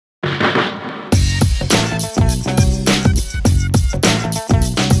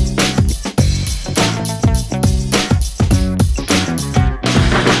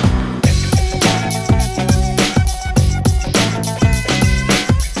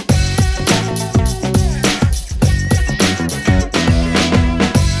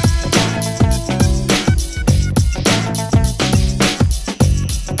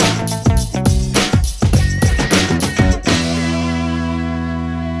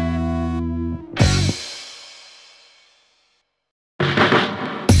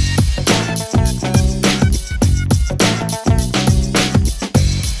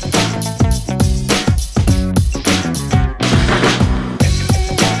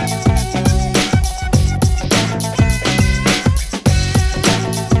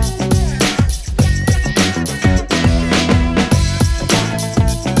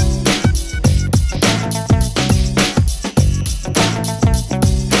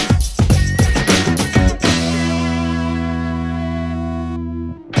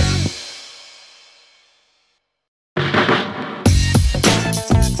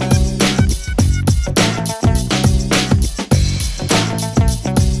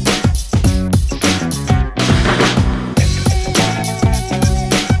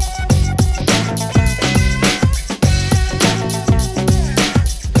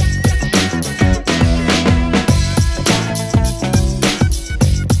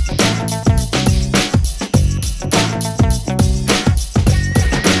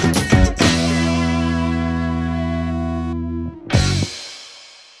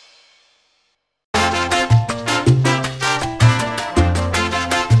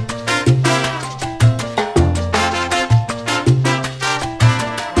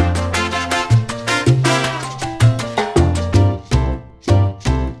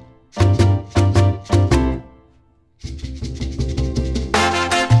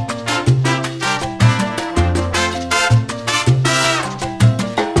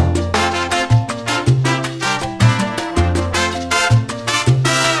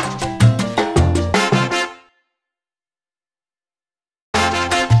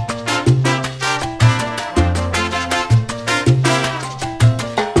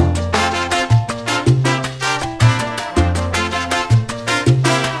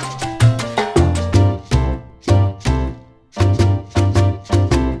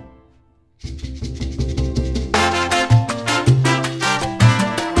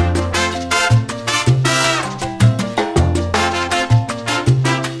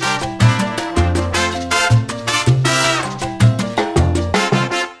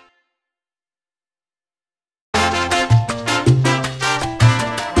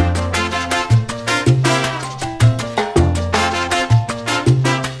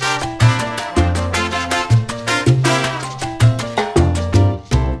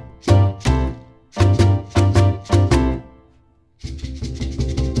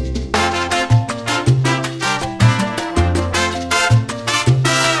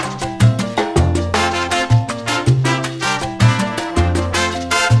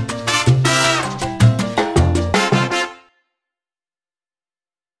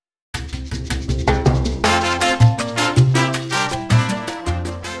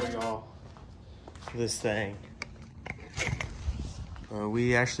this thing.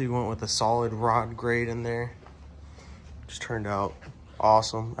 We actually went with a solid rod grade in there. Just turned out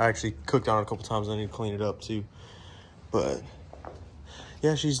awesome. I actually cooked on it a couple times. I need to clean it up too. But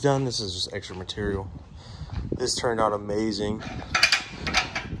yeah, she's done. This is just extra material. This turned out amazing.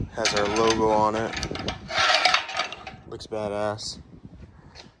 Has our logo on it. Looks badass.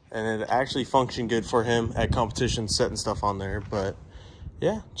 And it actually functioned good for him at competitions, setting stuff on there. But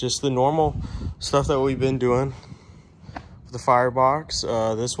yeah, just the normal stuff that we've been doing for the firebox.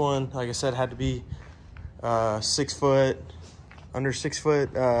 This one, like I said, had to be 6 foot, under 6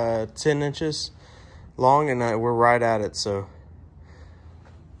 foot, 10 inches long, and we're right at it. So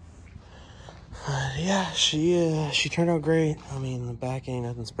yeah, she turned out great. I mean, the back ain't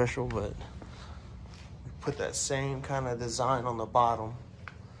nothing special, but we put that same kind of design on the bottom.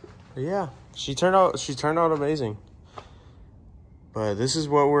 But yeah, she turned out amazing. But this is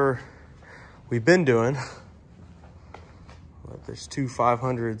what we've been doing. But there's 2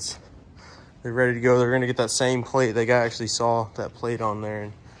 500s. They're ready to go. They're gonna get that same plate. They actually saw that plate on there,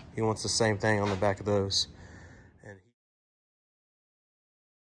 and he wants the same thing on the back of those.